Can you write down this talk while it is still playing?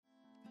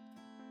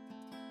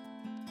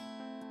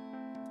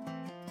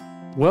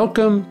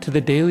Welcome to the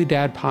Daily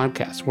Dad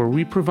Podcast, where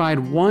we provide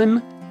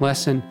one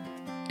lesson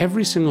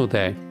every single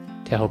day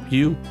to help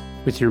you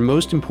with your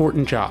most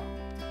important job,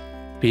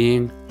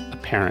 being a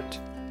parent.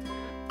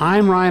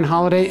 I'm Ryan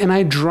Holiday, and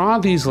I draw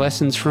these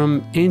lessons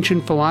from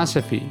ancient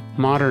philosophy,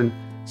 modern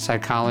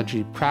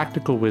psychology,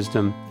 practical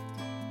wisdom,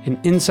 and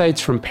insights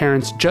from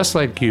parents just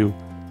like you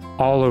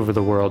all over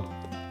the world.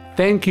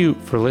 Thank you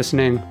for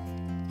listening,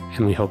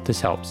 and we hope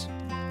this helps.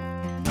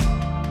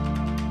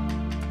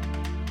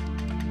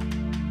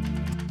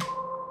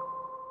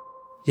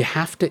 You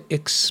have to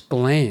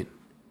explain.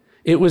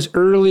 It was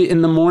early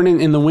in the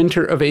morning in the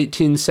winter of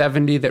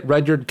 1870 that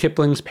Rudyard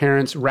Kipling's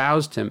parents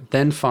roused him,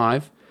 then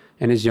 5,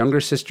 and his younger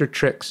sister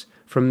Trix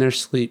from their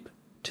sleep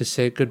to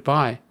say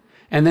goodbye.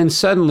 And then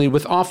suddenly,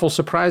 with awful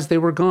surprise, they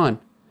were gone.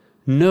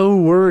 No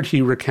word,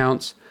 he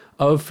recounts,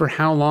 of for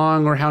how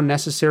long or how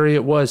necessary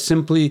it was.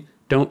 Simply,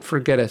 don't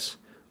forget us.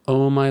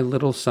 Oh, my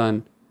little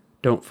son,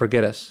 don't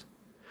forget us.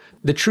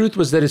 The truth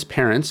was that his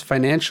parents,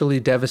 financially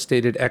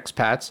devastated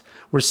expats,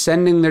 were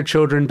sending their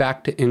children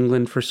back to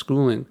England for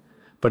schooling.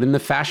 But in the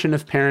fashion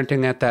of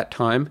parenting at that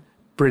time,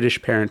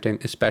 British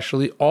parenting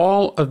especially,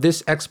 all of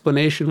this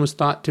explanation was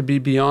thought to be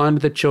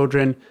beyond the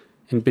children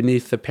and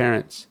beneath the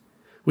parents.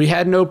 We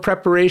had no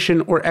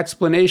preparation or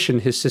explanation,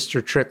 his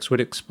sister Trix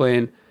would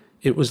explain.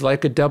 It was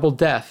like a double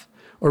death,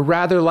 or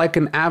rather like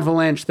an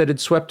avalanche that had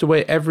swept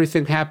away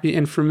everything happy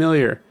and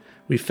familiar.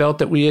 We felt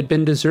that we had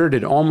been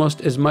deserted almost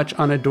as much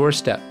on a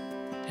doorstep.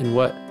 And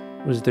what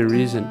was the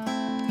reason?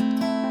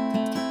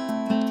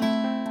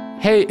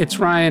 Hey, it's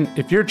Ryan.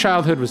 If your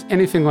childhood was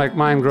anything like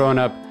mine growing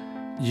up,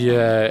 you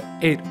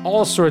ate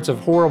all sorts of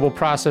horrible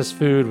processed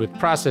food with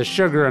processed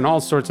sugar and all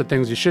sorts of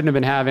things you shouldn't have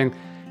been having.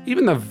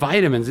 Even the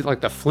vitamins,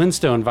 like the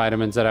Flintstone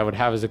vitamins that I would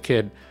have as a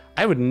kid,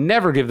 I would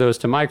never give those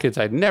to my kids.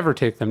 I'd never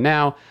take them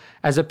now.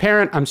 As a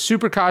parent, I'm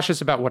super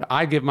cautious about what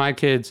I give my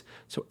kids.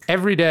 So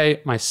every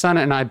day, my son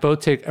and I both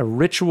take a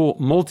Ritual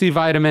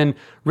multivitamin.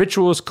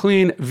 Ritual's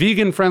clean,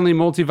 vegan-friendly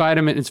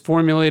multivitamin is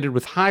formulated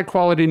with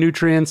high-quality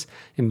nutrients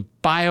in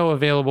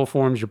bioavailable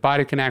forms your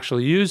body can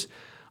actually use.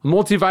 A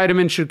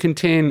multivitamin should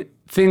contain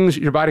things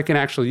your body can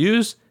actually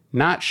use,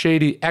 not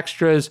shady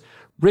extras.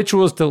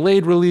 Ritual's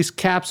delayed-release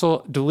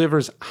capsule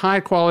delivers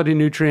high-quality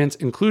nutrients,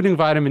 including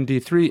vitamin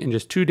D3, in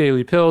just 2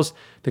 daily pills.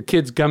 The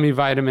kids' gummy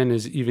vitamin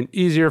is even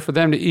easier for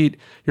them to eat.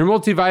 Your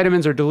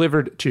multivitamins are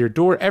delivered to your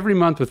door every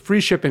month with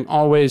free shipping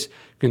always.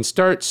 You can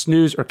start,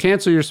 snooze, or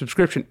cancel your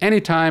subscription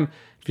anytime.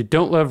 If you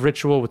don't love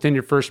Ritual within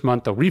your first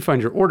month, they'll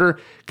refund your order.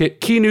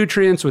 Get key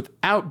nutrients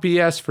without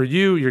BS for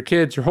you, your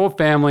kids, your whole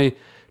family.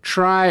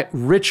 Try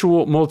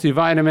Ritual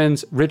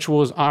multivitamins.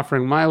 Ritual is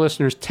offering my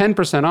listeners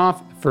 10%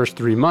 off the first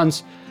 3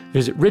 months.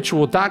 Visit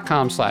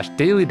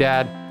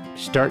ritual.com/dailydad to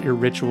start your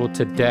ritual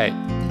today.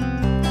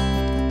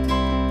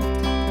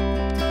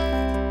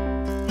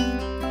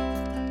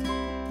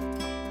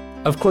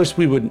 Of course,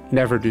 we would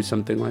never do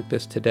something like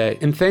this today.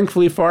 And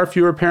thankfully, far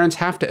fewer parents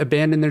have to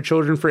abandon their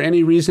children for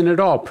any reason at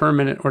all,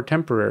 permanent or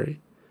temporary.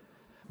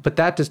 But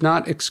that does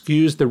not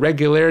excuse the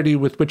regularity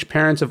with which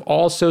parents of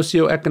all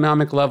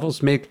socioeconomic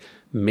levels make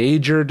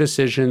major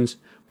decisions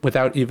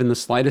without even the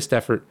slightest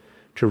effort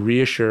to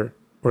reassure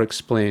or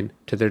explain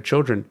to their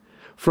children.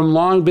 From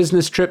long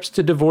business trips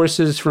to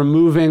divorces, from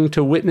moving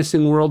to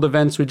witnessing world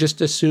events, we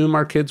just assume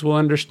our kids will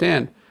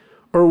understand.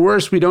 Or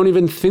worse, we don't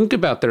even think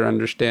about their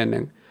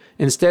understanding.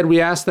 Instead, we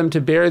ask them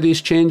to bear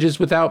these changes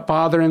without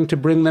bothering to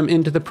bring them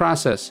into the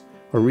process,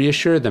 or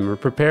reassure them, or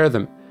prepare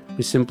them.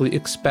 We simply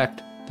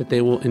expect that they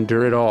will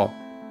endure it all.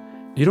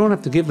 You don't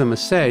have to give them a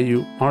say,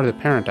 you are the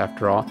parent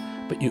after all,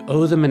 but you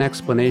owe them an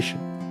explanation.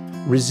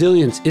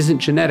 Resilience isn't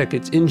genetic,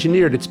 it's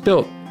engineered, it's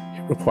built.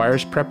 It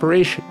requires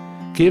preparation.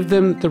 Give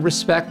them the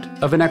respect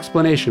of an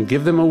explanation.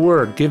 Give them a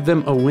word. Give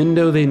them a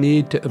window they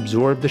need to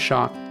absorb the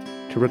shock,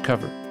 to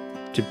recover,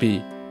 to be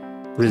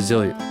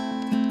resilient.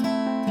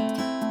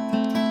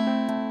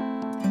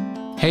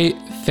 Hey,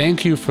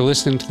 thank you for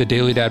listening to the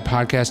Daily Dad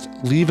Podcast.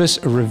 Leave us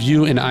a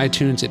review in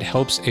iTunes. It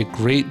helps a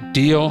great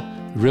deal.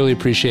 Really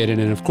appreciate it.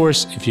 And of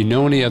course, if you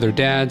know any other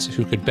dads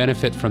who could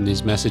benefit from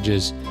these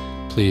messages,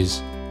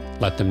 please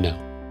let them know.